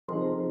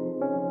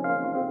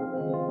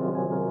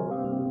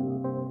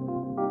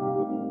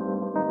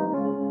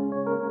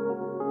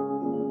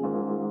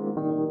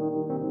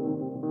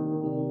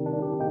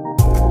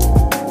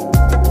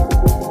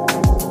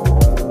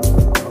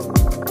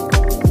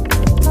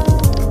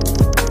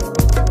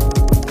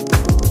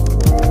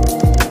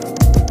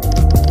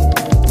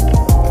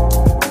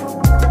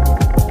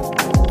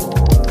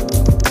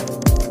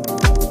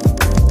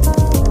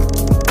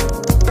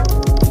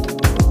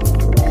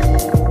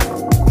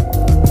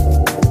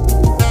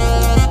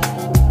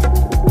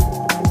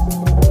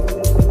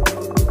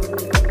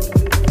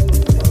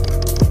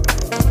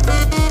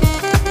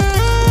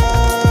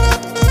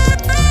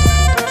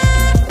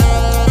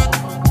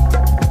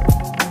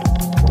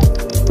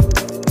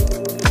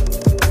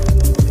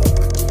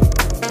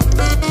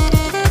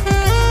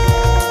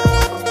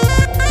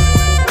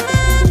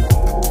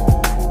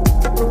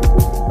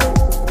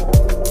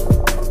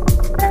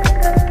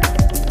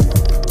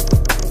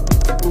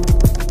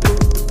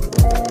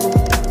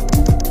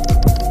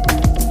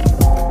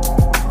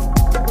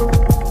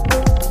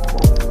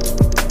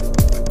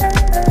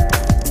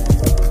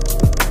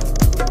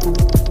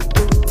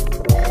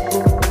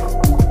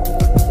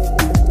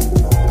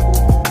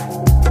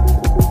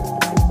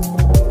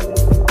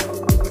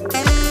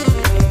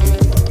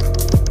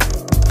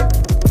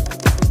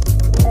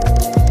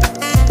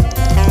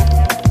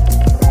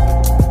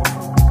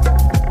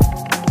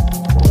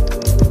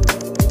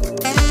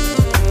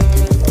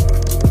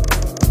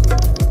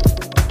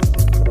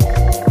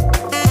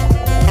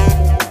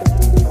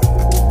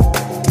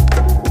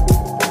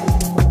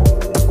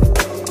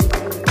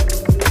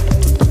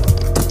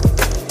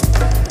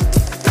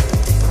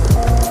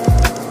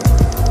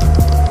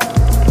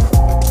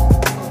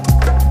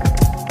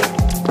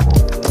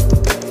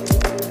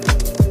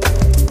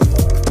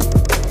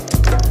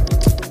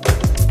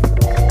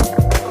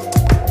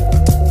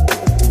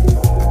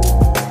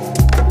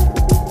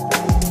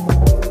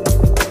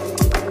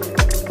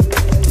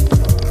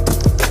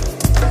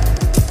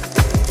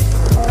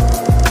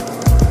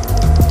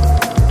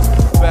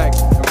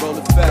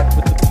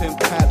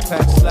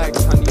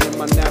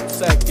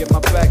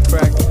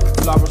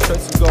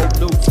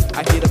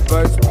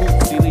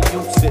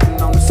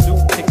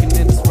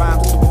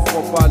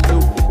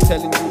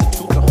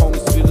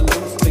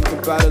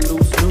about to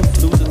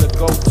losing the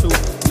go-to.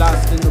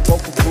 Lost in the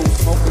vocal booth,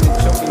 smoking and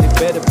choking. It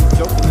better be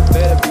joking, it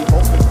better be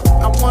hoping.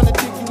 I wanna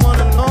take you on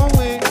a long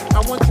way.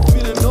 I want you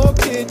feeling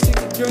okay.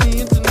 Take a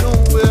journey into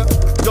nowhere.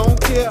 Don't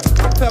care,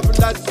 I'm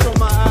paralyzed from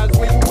my eyes.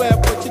 Where you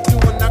at? What you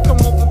doing? I come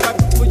over back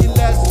before your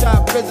last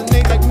shot.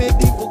 Resonate like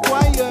medieval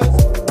choirs.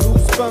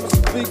 Goosebumps,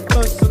 big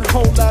blunts, and a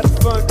whole lot of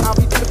fun. I'll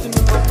be drifting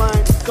in my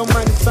mind. Don't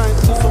mind the signs,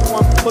 till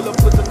someone pull up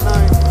with a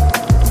 9.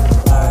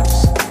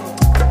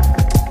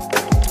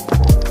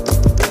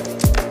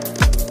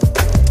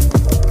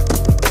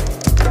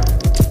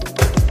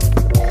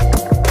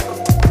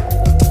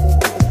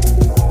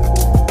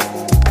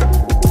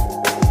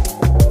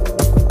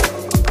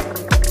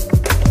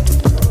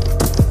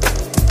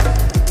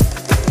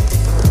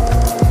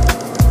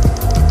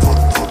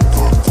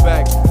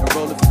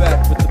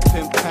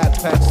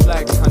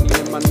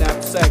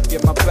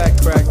 Get my back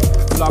cracked,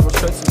 floral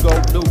shirts and gold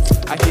loops.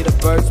 I hear the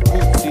birds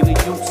poop, see the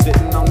youth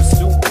sitting on the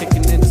stoop,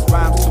 kicking in his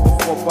rhymes to a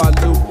 4-bar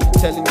loop.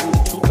 Telling you the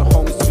truth, the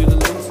homies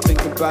feeling loose,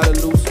 thinking about a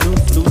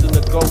losing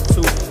the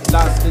go-to.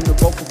 Lost in the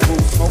vocal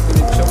booth,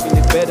 smoking and choking.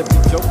 It better be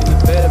joking,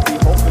 it better be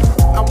hoping.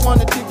 I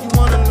wanna take you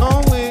on a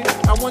long way.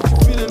 I want you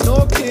feeling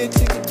okay.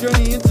 Take a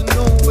journey into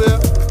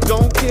nowhere.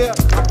 Don't care,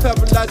 I'm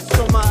paralyzed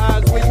from my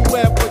eyes. Where you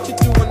at? What you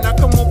doing? I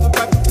come over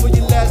back before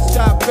your last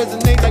shot.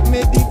 Resonate like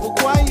medieval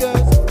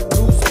choirs.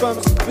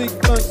 Bumps, big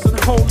blunts, and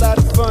a whole lot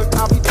of fun.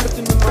 I'll be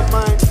drifting in my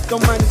mind.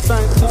 Don't mind the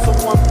signs till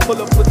someone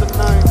pull up with a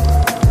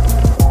 9.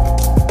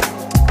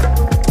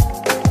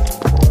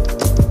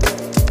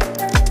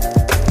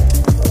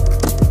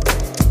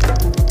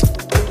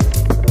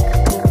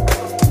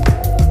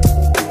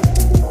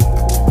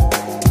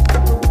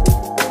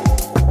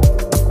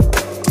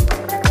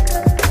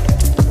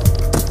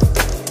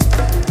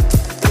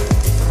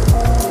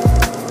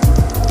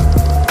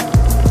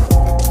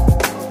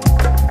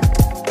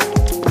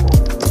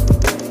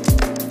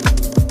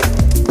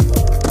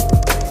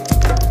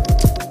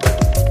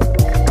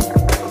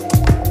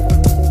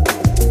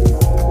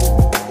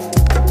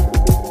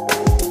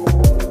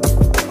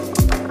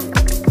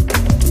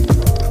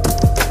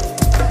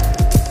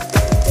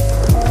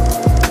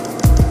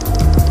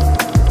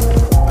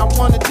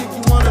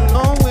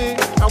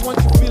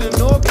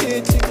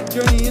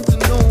 Journey into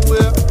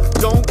nowhere.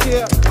 Don't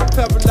care, I'm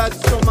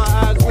paralyzed from my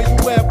eyes. Where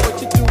you at?